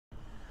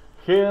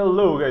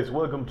Hello guys,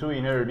 welcome to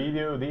another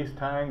video. This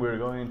time we're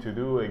going to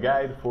do a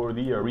guide for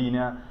the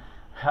arena,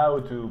 how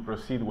to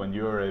proceed when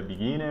you're a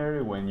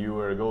beginner, when you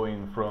are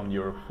going from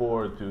your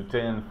 4 to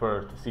 10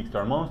 first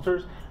 6-star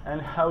monsters, and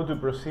how to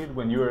proceed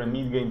when you're a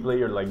mid-game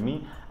player like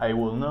me. I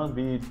will not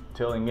be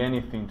telling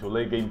anything to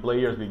late-game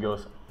players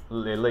because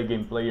the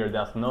late-game player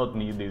does not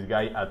need this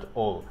guide at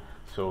all.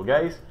 So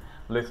guys,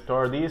 let's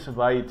start this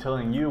by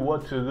telling you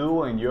what to do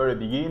when you're a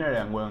beginner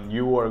and when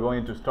you are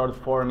going to start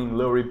farming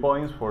glory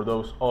points for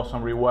those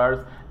awesome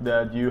rewards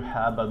that you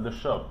have at the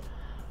shop.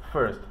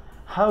 First,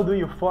 how do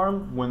you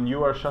farm when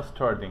you are just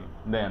starting?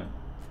 Then,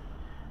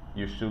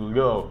 you should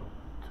go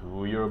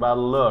to your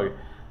battle log,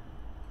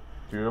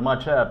 to your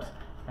matchups,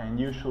 and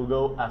you should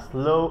go as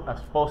low as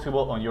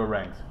possible on your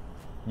ranks.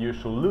 You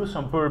should lose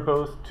on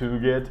purpose to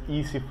get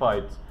easy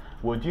fights.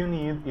 What you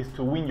need is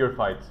to win your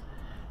fights.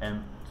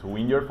 And to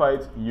win your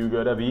fights, you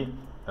gotta be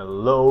as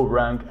low a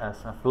rank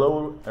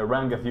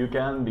as you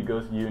can,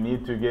 because you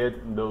need to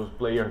get those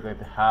players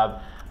that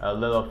have a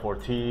level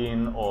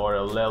 14 or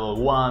a level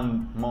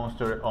 1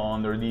 monster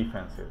on their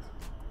defenses.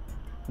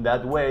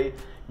 That way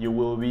you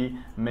will be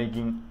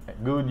making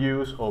good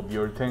use of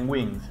your 10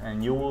 wings,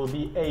 and you will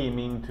be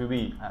aiming to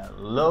be as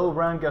low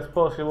rank as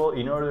possible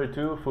in order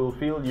to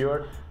fulfill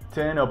your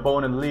 10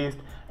 opponent list,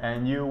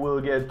 and you will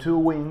get 2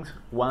 wings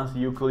once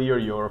you clear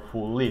your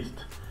full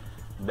list.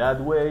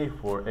 That way,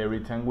 for every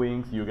 10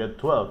 wings you get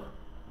 12,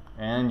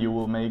 and you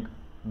will make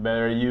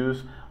better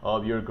use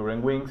of your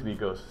current wings,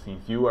 because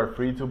since you are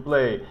free to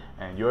play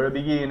and you're a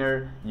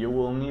beginner, you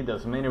will need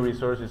as many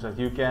resources as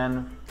you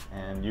can,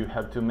 and you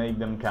have to make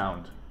them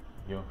count.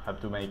 You have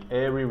to make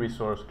every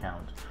resource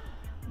count.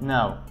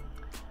 Now,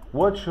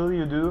 what should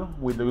you do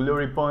with the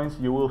glory points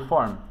you will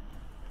farm?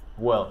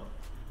 Well,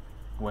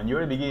 when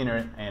you're a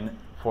beginner, and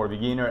for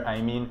beginner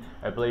I mean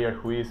a player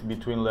who is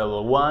between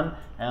level 1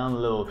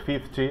 and level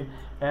 50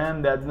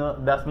 and that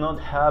does not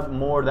have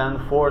more than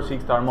 4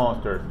 6-star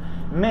monsters.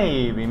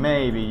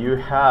 Maybe you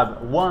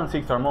have 1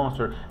 6-star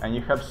monster and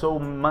you have so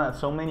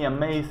many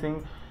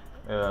amazing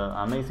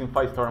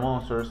 5-star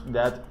monsters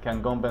that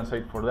can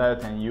compensate for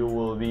that, and you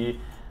will be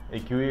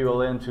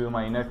equivalent to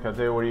my next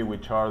category,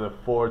 which are the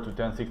 4 to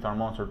 10 6-star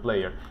monster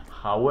player.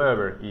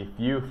 However, if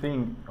you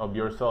think of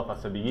yourself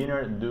as a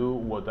beginner, do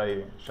what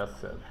I just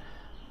said.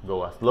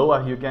 Go as low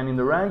as you can in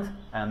the ranks,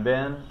 and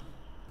then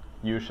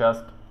you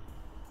just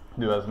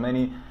do as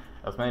many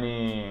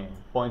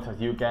points as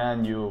you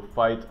can, you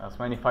fight as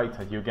many fights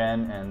as you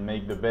can, and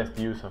make the best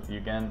use of you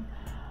can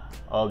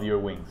of your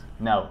wings.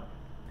 Now,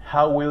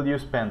 how will you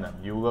spend them?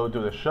 You go to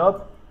the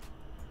shop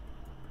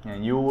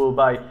and you will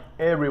buy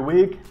every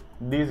week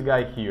this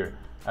guy here,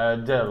 a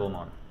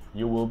Devilmon.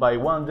 You will buy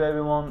 1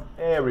 Devilmon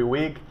every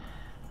week.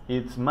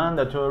 It's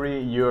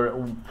mandatory.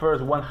 Your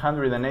first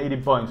 180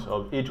 points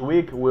of each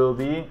week will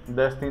be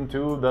destined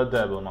to the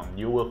Devilmon.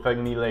 You will thank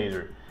me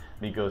later,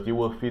 because you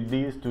will feed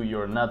these to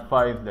your nat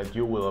 5 that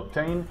you will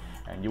obtain,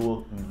 and you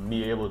will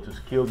be able to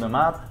skill them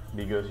up,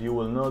 because you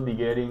will not be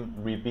getting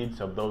repeats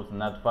of those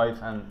nat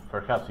 5s, and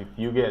perhaps if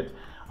you get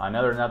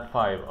another nat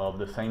 5 of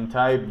the same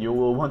type, you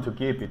will want to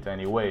keep it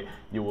anyway.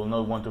 You will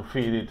not want to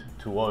feed it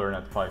to other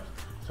nat 5s.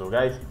 So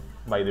guys,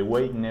 by the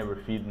way, never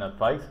feed nat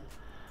 5s.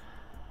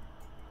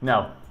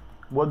 Now,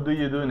 what do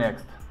you do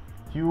next?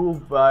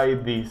 You buy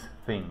this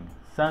thing,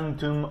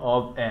 Sanctum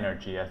of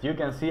Energy. As you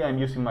can see, I'm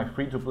using my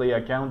free-to-play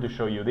account to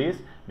show you this,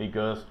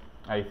 because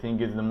I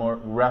think it's the more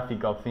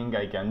graphical thing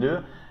I can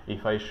do.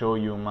 If I show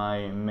you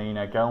my main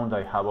account,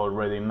 I have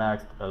already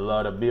maxed a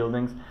lot of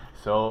buildings,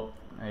 so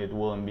it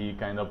wouldn't be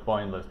kind of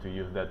pointless to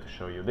use that to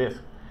show you this.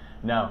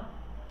 Now,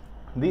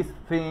 this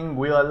thing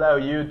will allow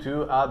you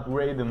to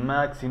upgrade the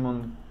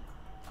maximum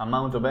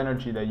amount of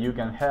energy that you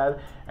can have,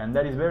 and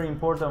that is very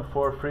important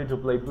for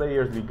free-to-play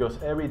players,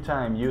 because every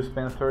time you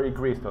spend 30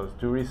 crystals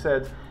to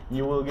reset,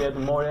 you will get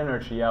more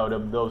energy out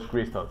of those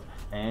crystals,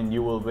 and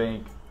you will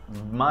make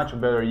much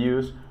better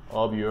use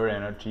of your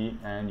energy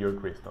and your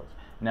crystals.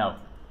 Now,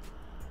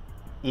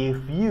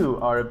 if you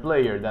are a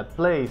player that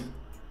plays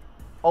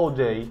all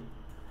day,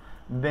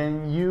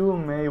 then you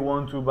may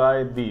want to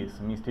buy this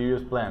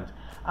Mysterious Plant.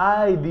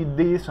 I did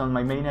this on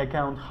my main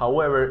account.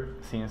 However,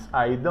 since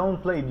I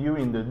don't play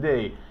during the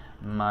day,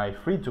 my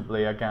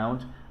free-to-play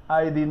account,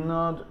 I did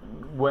not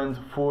went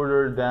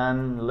further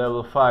than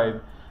level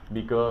 5,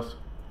 because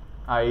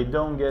I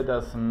don't get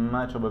as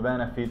much of a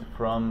benefit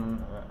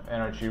from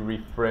energy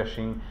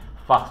refreshing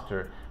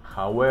faster.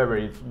 However,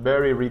 it's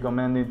very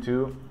recommended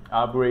to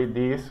upgrade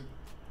this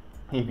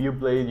if you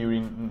play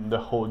during the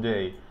whole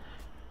day,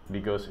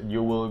 because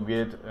you will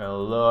get a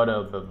lot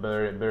of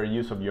better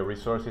use of your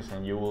resources,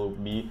 and you will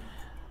be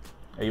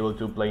able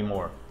to play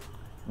more.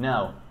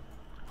 Now,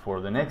 for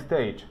the next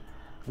stage,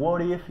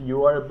 what if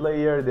you are a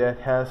player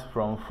that has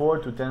from 4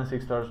 to 10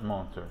 6-star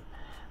monsters?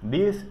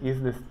 This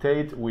is the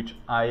state which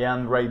I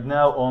am right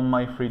now on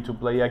my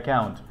free-to-play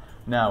account.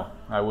 Now,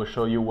 I will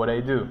show you what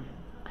I do.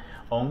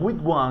 On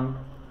week 1,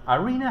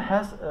 Arena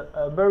has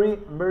a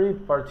very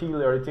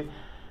particularity,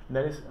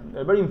 that is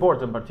a very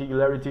important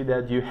particularity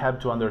that you have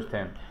to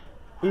understand.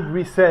 It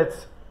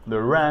resets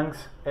the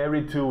ranks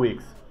every 2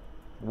 weeks.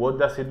 What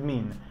does it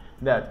mean?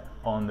 That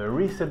on the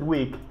reset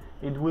week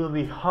it will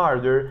be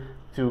harder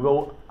to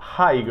go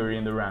higher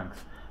in the ranks,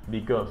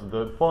 because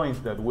the points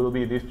that will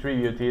be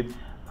distributed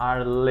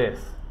are less.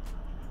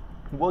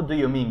 What do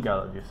you mean,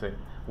 Carlos? You say.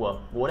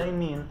 Well, what I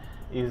mean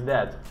is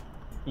that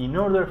in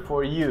order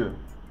for you,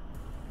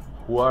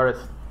 who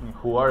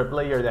are a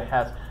player that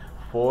has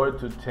 4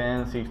 to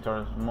 10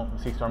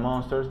 6-star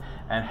monsters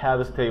and have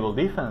a stable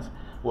defense,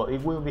 well,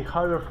 it will be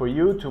harder for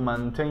you to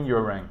maintain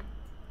your rank,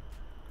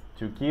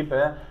 to keep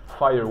a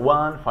Fighter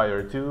 1,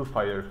 Fighter 2,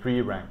 Fighter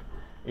 3 rank.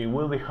 It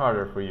will be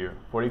harder for you.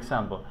 For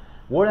example,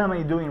 what am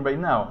I doing right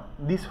now?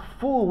 This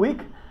full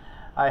week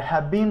I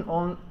have been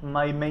on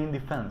my main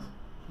defense.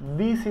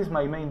 This is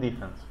my main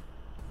defense.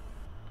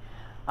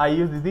 I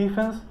use the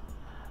defense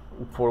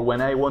for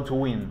when I want to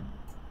win.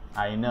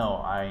 I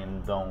know I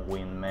don't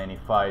win many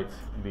fights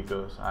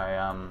because I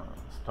am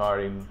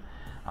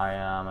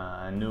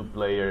a new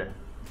player.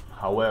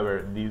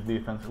 However, this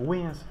defense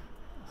wins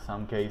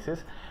some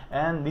cases,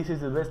 and this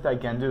is the best I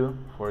can do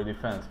for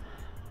defense.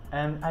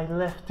 And I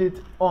left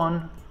it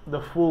on the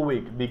full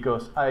week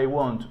because I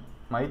want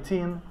my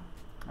team,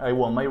 I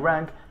want my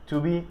rank to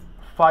be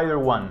Fighter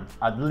 1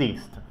 at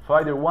least.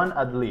 Fighter 1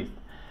 at least.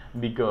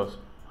 Because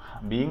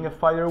being a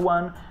Fighter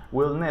 1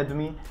 will net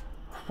me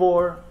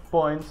 4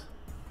 points.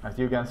 As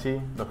you can see,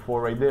 the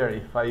 4 right there.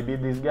 If I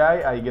beat this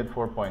guy, I get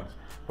 4 points.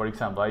 For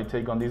example, I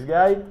take on this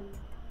guy,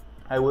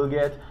 I will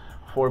get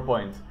 4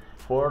 points,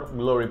 4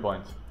 glory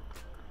points.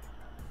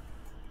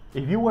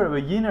 If you were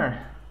a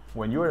beginner,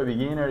 when you are a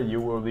beginner,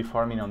 you will be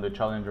farming on the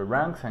challenger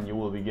ranks and you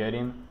will be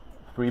getting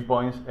 3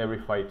 points every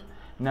fight.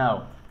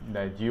 Now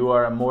that you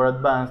are more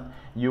advanced,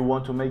 you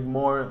want to make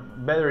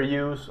better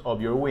use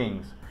of your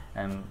wings,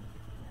 and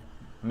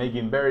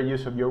making better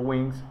use of your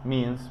wings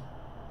means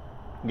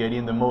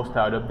getting the most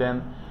out of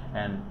them,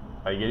 and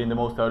by getting the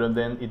most out of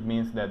them, it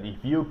means that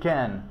if you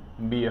can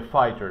be a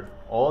fighter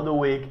all the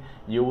week,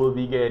 you will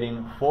be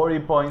getting 40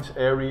 points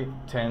every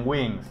 10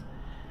 wings.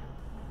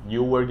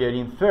 You were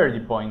getting 30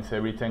 points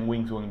every 10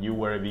 wings when you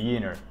were a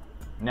beginner.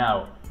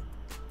 Now,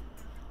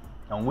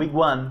 on week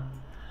 1,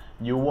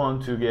 you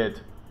want to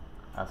get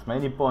as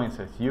many points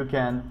as you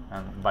can,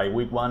 and by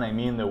week 1 I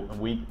mean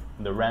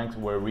the ranks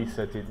were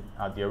resetted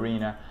at the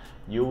arena.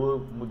 You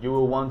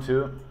will want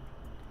to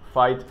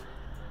fight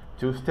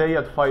to stay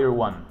at Fighter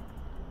 1.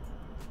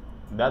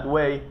 That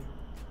way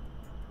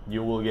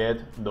you will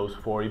get those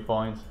 40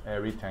 points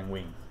every 10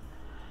 wings.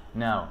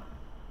 Now,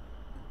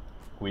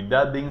 with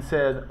that being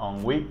said,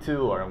 on week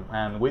 2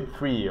 and week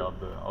 3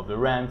 of the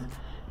ranks,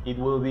 it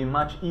will be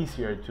much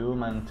easier to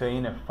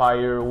maintain a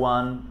Fighter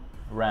 1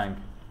 rank.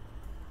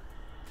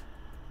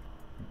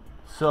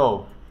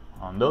 So,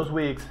 on those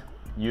weeks,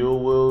 you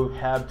will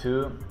have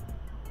to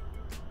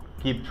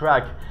keep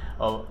track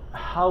of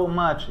how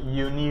much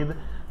you need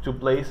to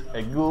place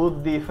a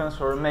good defense,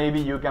 or maybe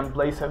you can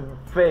place a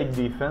fake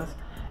defense,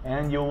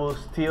 and you will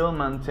still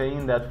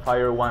maintain that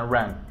Fighter 1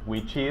 rank,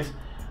 which is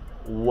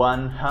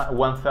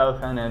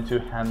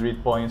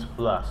 1,200 points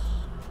plus.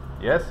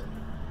 Yes?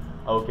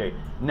 Okay.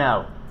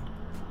 Now,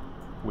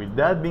 with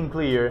that being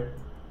clear,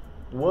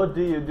 what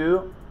do you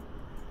do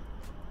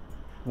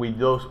with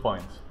those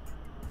points?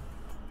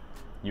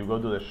 You go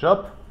to the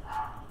shop,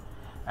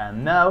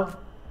 and now,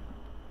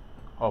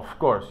 of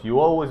course, you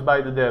always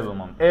buy the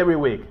Devilmon every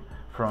week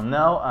from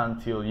now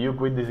until you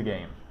quit this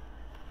game.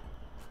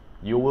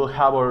 You will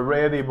have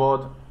already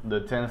bought the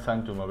 10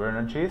 Sanctum of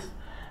Energies.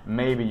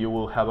 Maybe you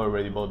will have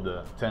already bought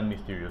the 10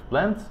 Mysterious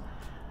Plants.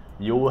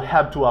 You will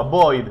have to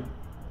avoid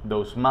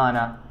those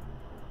mana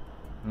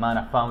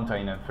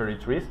fountain and fairy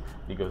trees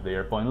because they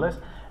are pointless.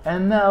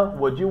 And now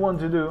what you want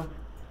to do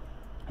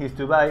is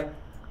to buy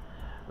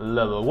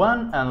level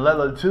 1 and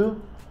level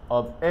 2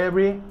 of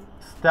every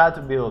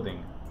stat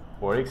building.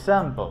 For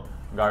example,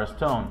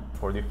 Guardstone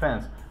for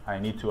defense. I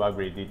need to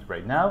upgrade it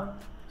right now,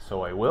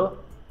 so I will,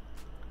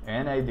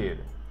 and I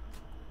did.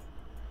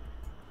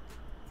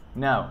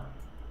 Now,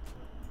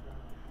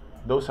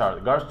 those are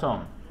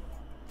Guardstone,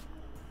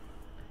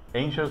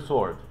 Ancient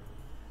Sword,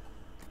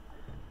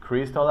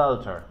 Crystal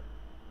Altar,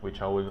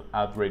 which I will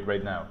upgrade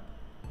right now.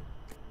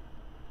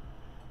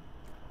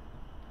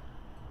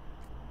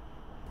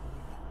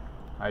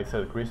 I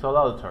said Crystal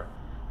Altar,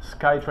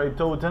 Skytribe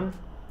Totem,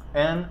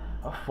 and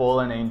a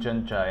Fallen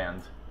Ancient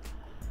Giant.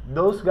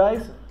 Those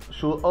guys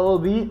should all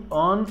be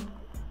on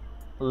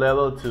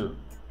level 2.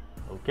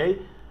 Okay?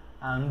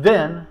 And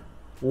then,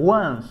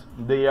 once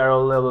they are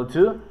on level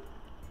 2,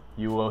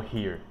 you will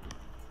hear.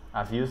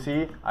 As you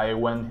see, I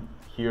went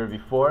here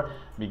before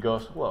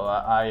because, well,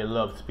 I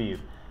love speed.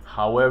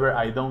 However,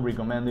 I don't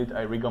recommend it.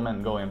 I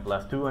recommend going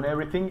 +2 on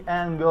everything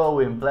and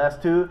going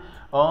 +2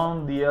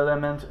 on the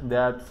element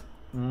that's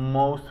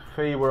most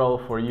favorable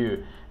for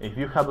you. If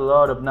you have a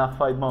lot of not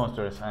fight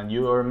monsters and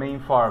your main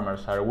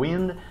farmers are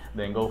wind,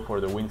 then go for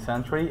the Wind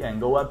Sanctuary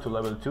and go up to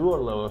level 2 or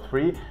level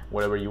 3,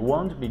 whatever you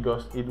want,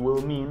 because it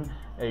will mean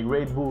a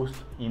great boost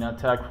in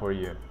attack for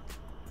you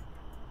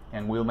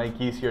and will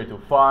make easier to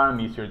farm,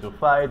 easier to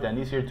fight, and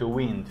easier to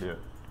win too.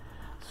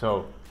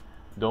 So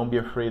Don't be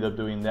afraid of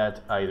doing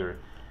that either.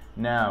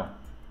 Now,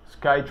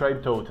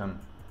 Skytribe Totem.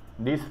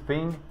 This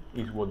thing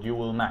is what you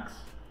will max.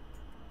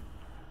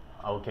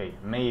 Okay,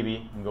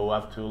 maybe go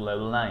up to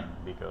level 9,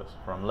 because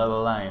from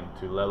level 9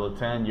 to level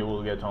 10 you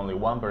will get only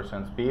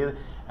 1% speed,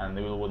 and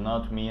it will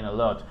not mean a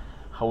lot.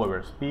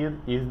 However, speed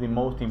is the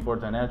most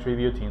important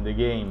attribute in the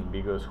game,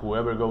 because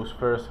whoever goes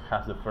first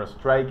has the first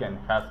strike and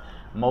has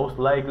most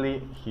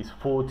likely his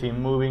full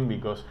team moving,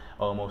 because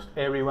almost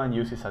everyone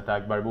uses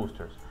attack bar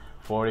boosters.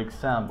 For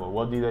example,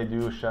 what did I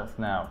do just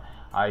now?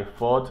 I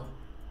fought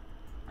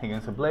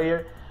against a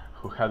player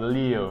who had a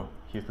Leo.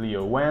 His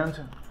Leo went,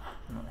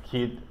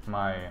 hit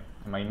my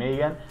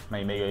Megan.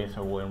 My Megan is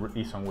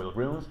on Will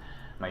Runes.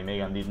 My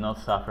Megan did not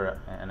suffer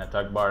an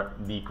attack bar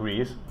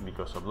decrease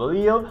because of the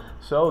Leo.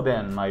 So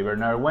then my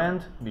Bernard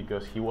went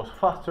because he was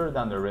faster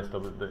than the rest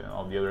of the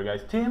other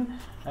guy's team,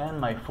 and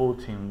my full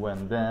team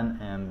went then,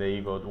 and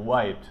they got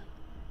wiped.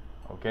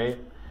 Okay,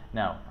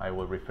 now I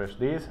will refresh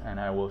this and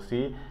I will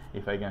see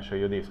if I can show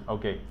you this.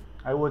 Okay,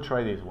 I will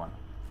try this one.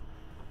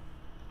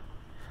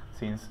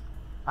 Since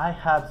I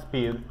have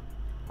speed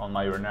on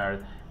my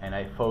Bernard and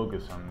I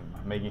focus on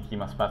making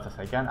him as fast as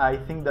I can, I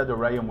think that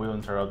Orion will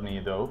interrupt me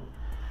though.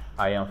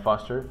 I am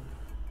faster.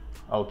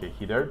 Okay,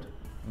 he died.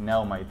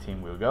 Now my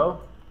team will go,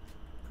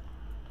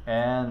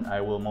 and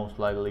I will most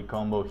likely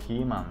combo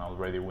him and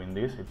already win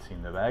this. It's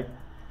in the bag.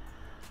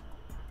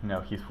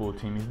 Now his full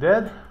team is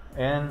dead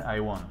and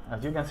I won.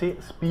 As you can see,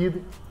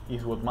 speed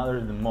is what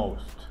matters the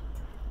most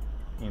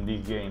in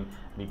this game,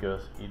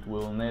 because it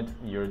will net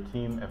your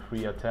team a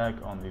free attack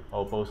on the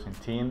opposing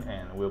team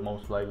and will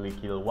most likely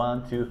kill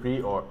 1, 2,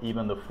 3 or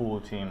even the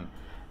full team,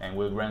 and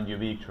will grant you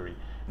victory.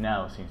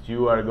 Now, since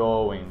you are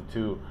going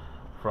to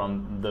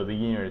from the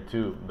beginner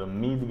to the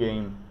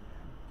mid-game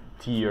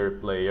tier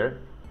player,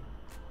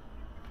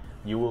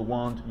 you will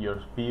want your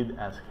speed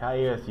as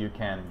high as you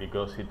can,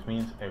 because it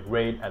means a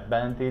great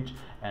advantage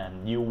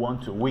and you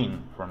want to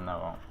win from now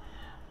on.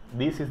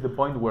 This is the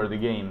point where the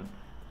game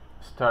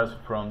starts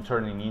from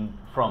turning in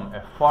from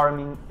a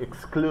farming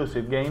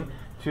exclusive game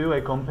to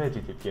a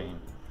competitive game,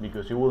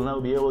 because you will now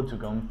be able to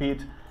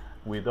compete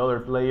with other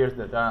players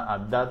that are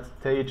at that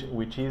stage,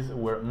 which is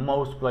where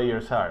most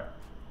players are.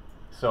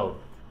 So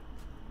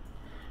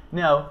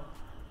now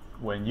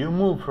when you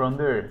move from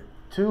there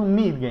to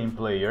mid-game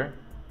player,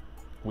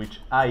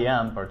 which I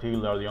am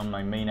particularly on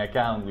my main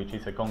account, which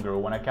is a Conqueror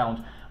 1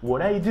 account,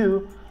 what I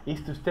do is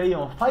to stay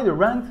on Fighter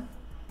ranked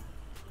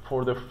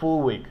for the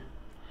full week.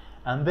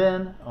 And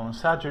then on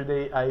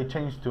Saturday I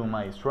change to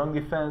my strong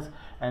defense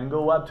and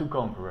go up to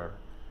Conqueror.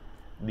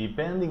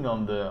 Depending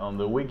on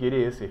the week it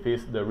is, if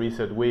it's the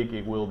reset week,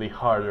 it will be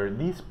harder.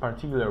 This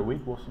particular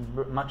week was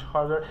much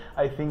harder.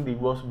 I think it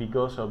was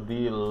because of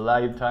the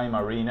lifetime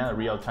arena,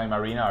 real-time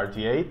arena,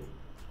 RTA,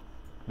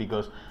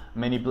 because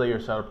many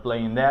players are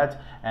playing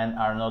that and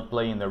are not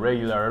playing the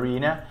regular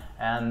arena,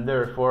 and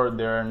therefore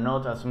there are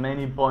not as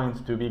many points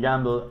to be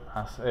gambled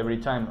as every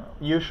time.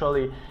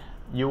 Usually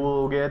you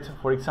will get,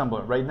 for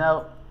example, right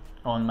now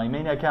on my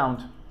main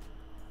account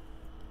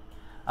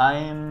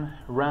I'm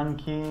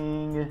ranked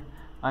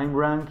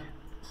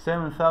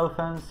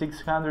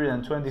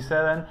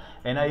 7,627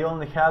 and I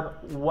only have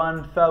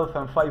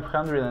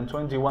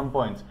 1,521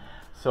 points.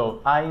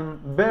 So I'm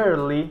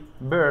barely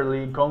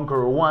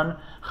Conqueror 1.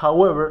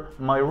 However,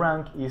 my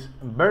rank is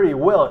very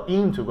well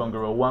into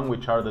Conqueror 1,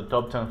 which are the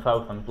top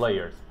 10,000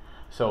 players.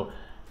 So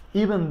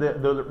even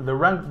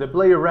the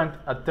player ranked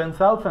at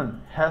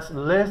 10,000 has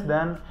less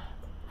than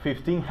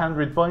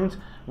 1,500 points,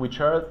 which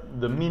are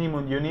the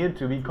minimum you need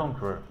to be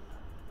Conqueror.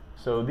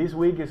 So this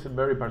week is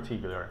very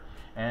particular,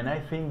 and I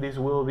think this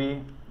will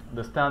be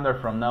the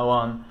standard from now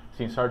on,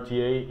 since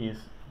RTA is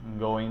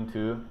going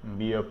to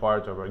be a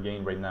part of our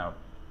game right now.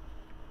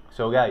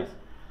 So guys,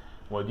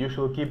 what you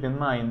should keep in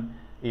mind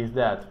is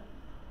that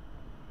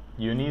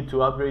you need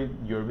to upgrade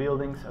your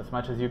buildings as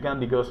much as you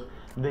can, because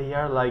they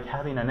are like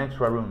having an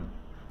extra room.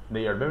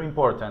 They are very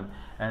important,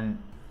 and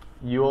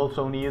you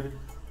also need...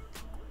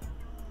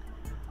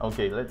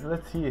 Okay,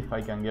 let's see if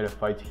I can get a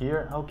fight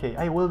here. Okay,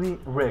 I will be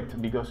wrecked,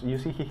 because you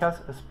see he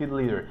has a speed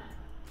leader.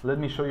 Let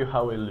me show you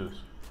how I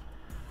lose,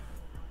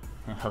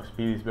 and how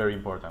speed is very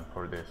important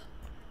for this.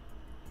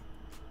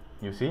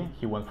 You see,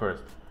 he went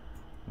first.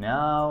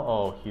 Now,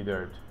 oh, he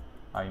dared.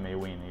 I may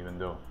win even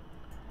though.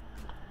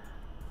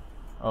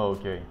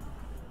 Okay,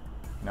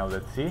 now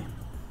let's see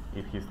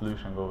if his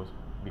solution goes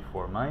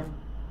before mine.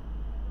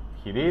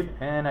 He did,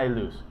 and I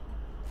lose.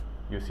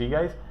 You see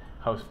guys,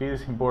 how speed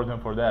is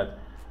important for that.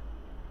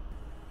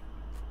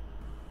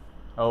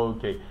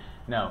 Okay,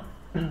 now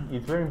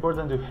it's very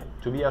important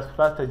to be as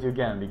fast as you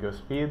can, because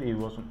speed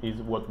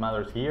is what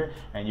matters here,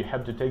 and you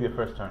have to take the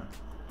first turn.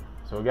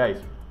 So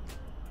guys,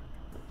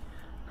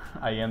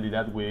 I ended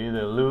up with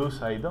a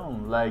lose. I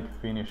don't like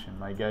finishing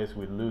my guys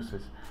with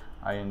loses.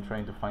 I am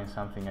trying to find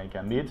something I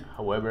can beat.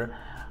 However,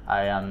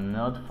 I am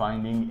not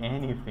finding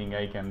anything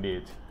I can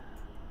beat.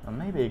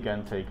 Maybe I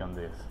can take on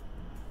this.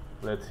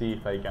 Let's see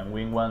if I can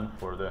win one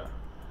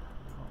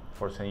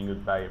for saying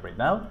goodbye right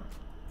now.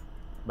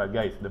 But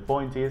guys, the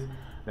point is,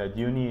 that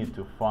you need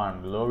to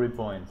farm glory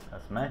points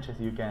as much as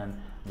you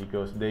can,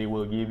 because they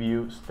will give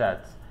you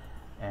stats,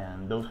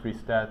 and those free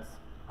stats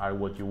are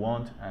what you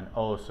want. And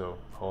also,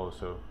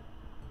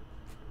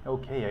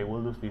 okay, I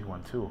will lose this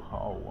one too.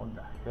 Oh, what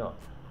the hell?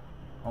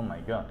 Oh my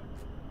god.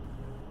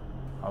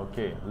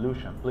 Okay,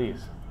 Lucian,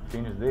 please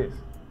finish this.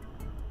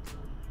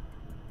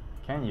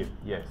 Can you?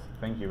 Yes,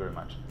 thank you very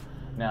much.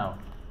 Now,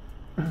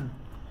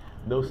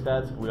 those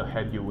stats will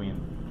help you win.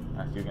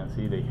 As you can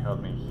see, they help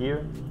me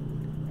here,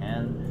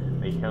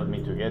 and they help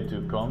me to get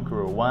to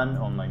Conqueror 1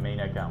 on my main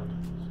account.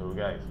 So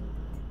guys,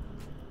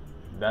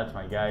 that's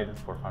my guide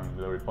for farming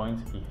glory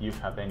points. If you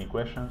have any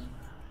questions,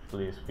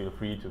 please feel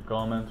free to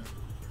comment,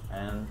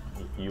 and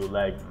if you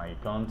like my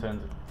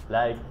content,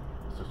 like,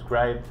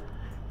 subscribe.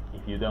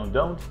 If you don't,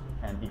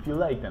 and if you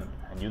like them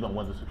and you don't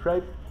want to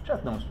subscribe,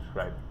 just don't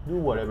subscribe. Do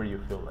whatever you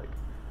feel like.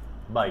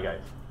 Bye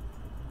guys.